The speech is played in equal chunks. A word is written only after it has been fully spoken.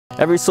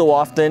Every so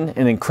often,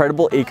 an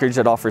incredible acreage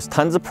that offers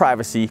tons of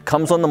privacy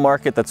comes on the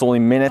market that's only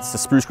minutes to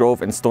Spruce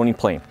Grove and Stony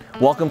Plain.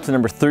 Welcome to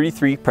number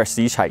 33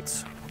 Prestige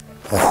Heights.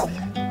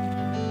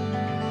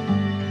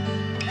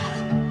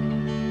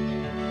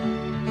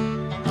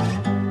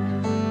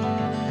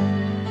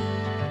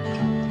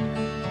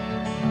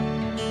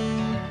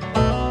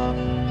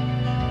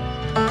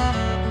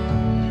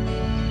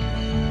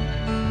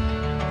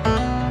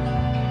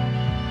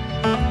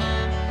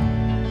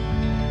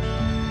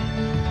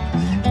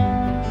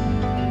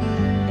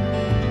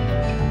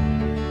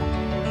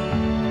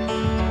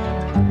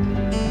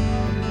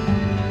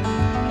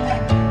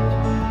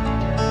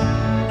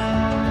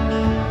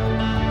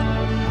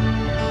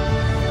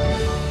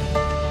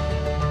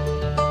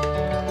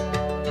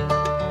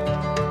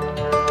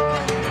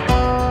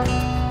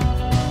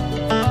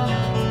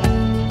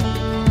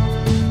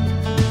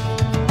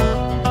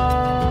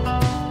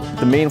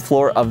 The main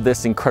floor of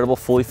this incredible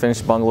fully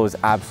finished bungalow is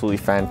absolutely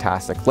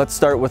fantastic. Let's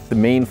start with the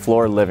main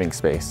floor living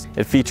space.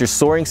 It features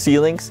soaring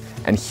ceilings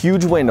and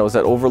huge windows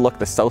that overlook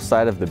the south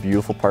side of the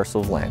beautiful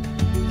parcel of land.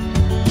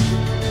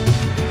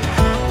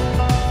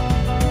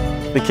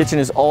 The kitchen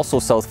is also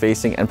south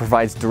facing and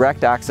provides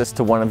direct access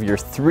to one of your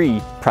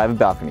 3 private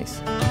balconies.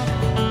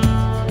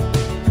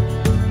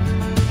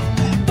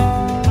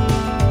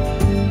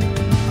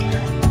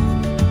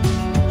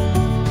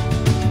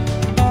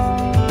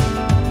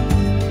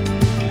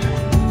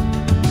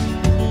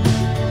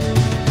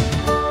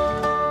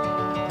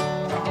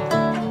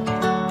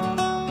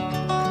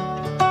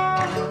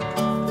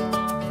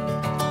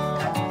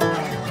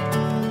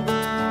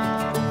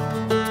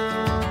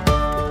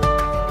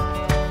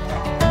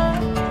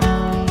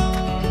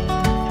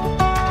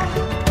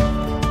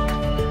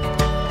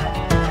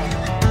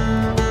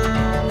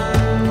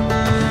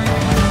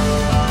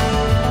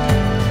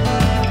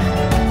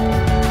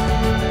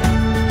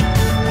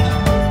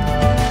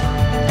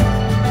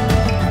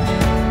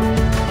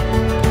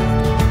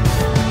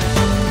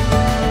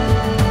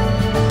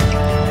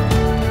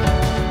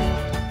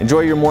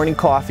 Enjoy your morning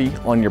coffee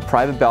on your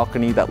private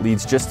balcony that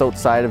leads just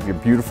outside of your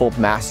beautiful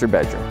master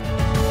bedroom.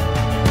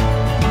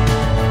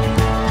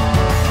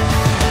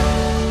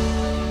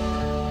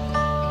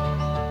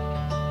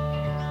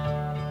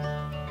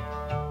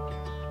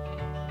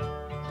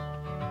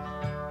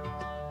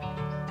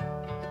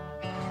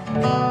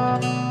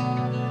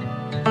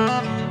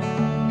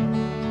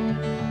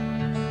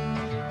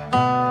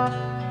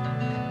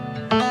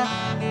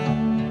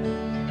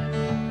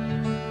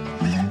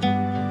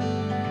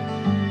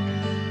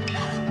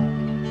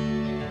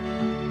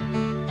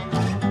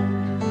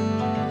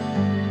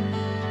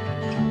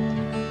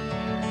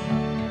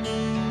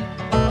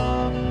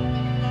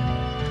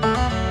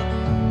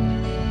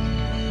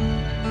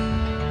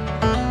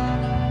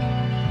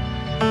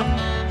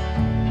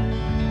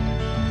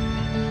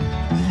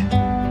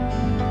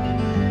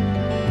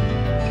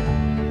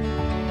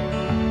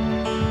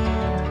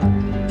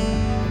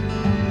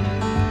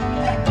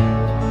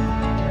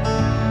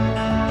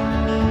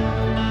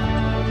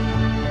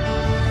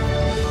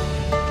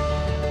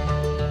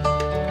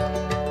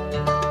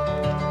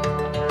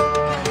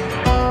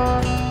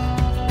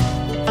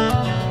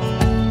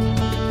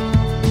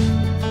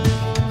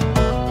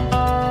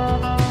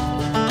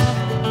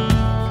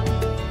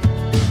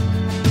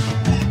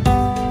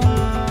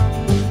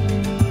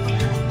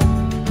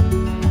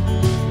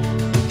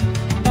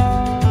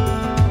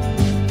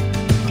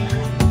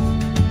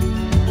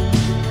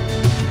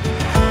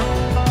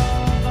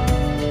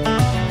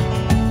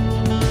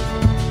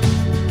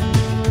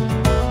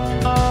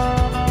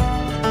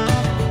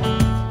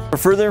 For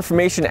further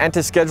information and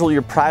to schedule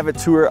your private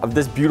tour of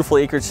this beautiful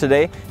acreage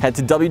today, head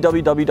to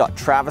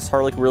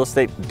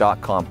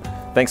www.TravisHawrylukRealEstate.com.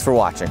 Thanks for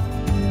watching.